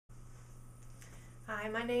Hi,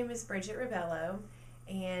 my name is Bridget Rebello,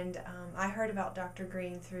 and I heard about Dr.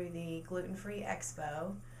 Green through the Gluten-Free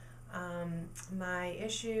Expo. My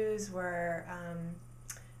issues were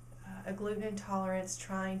a gluten intolerance,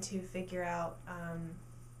 trying to figure out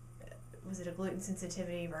was it a gluten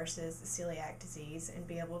sensitivity versus a celiac disease, and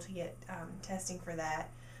be able to get testing for that.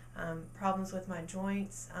 Problems with my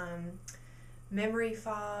joints, memory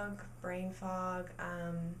fog, brain fog,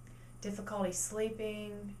 difficulty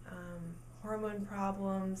sleeping, hormone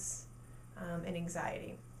problems, and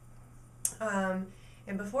anxiety.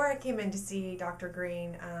 And before I came in to see Dr.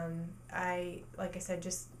 Green, like I said,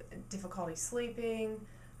 just difficulty sleeping,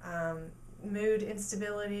 mood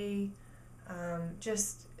instability,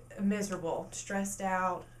 just miserable, stressed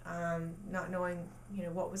out, not knowing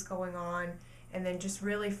what was going on, and then just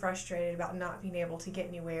really frustrated about not being able to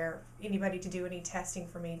get anybody to do any testing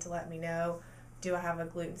for me to let me know, do I have a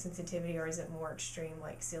gluten sensitivity or is it more extreme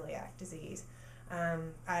like celiac disease?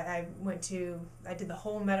 I did the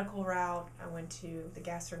whole medical route. I went to the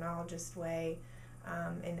gastroenterologist way,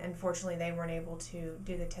 and unfortunately they weren't able to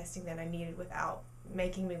do the testing that I needed without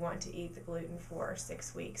making me want to eat the gluten for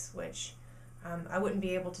 6 weeks, which I wouldn't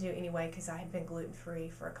be able to do anyway because I had been gluten-free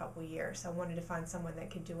for a couple years. So I wanted to find someone that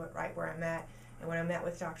could do it right where I'm at. And when I met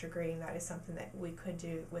with Dr. Green, that is something that we could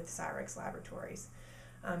do with Cyrex Laboratories.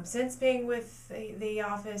 Since being with the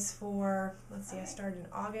office for, I started in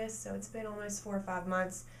August, so it's been almost 4 or 5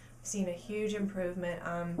 months. I've seen a huge improvement.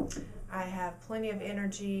 I have plenty of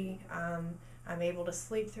energy. I'm able to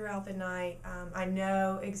sleep throughout the night. I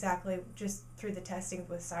know exactly, just through the testing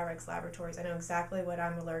with Cyrex Laboratories, I know exactly what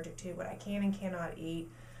I'm allergic to, what I can and cannot eat.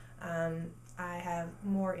 I have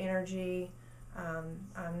more energy.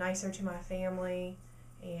 I'm nicer to my family.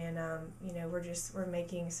 And we're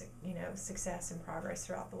making success and progress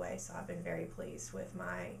throughout the way. So I've been very pleased with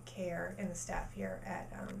my care and the staff here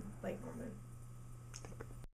at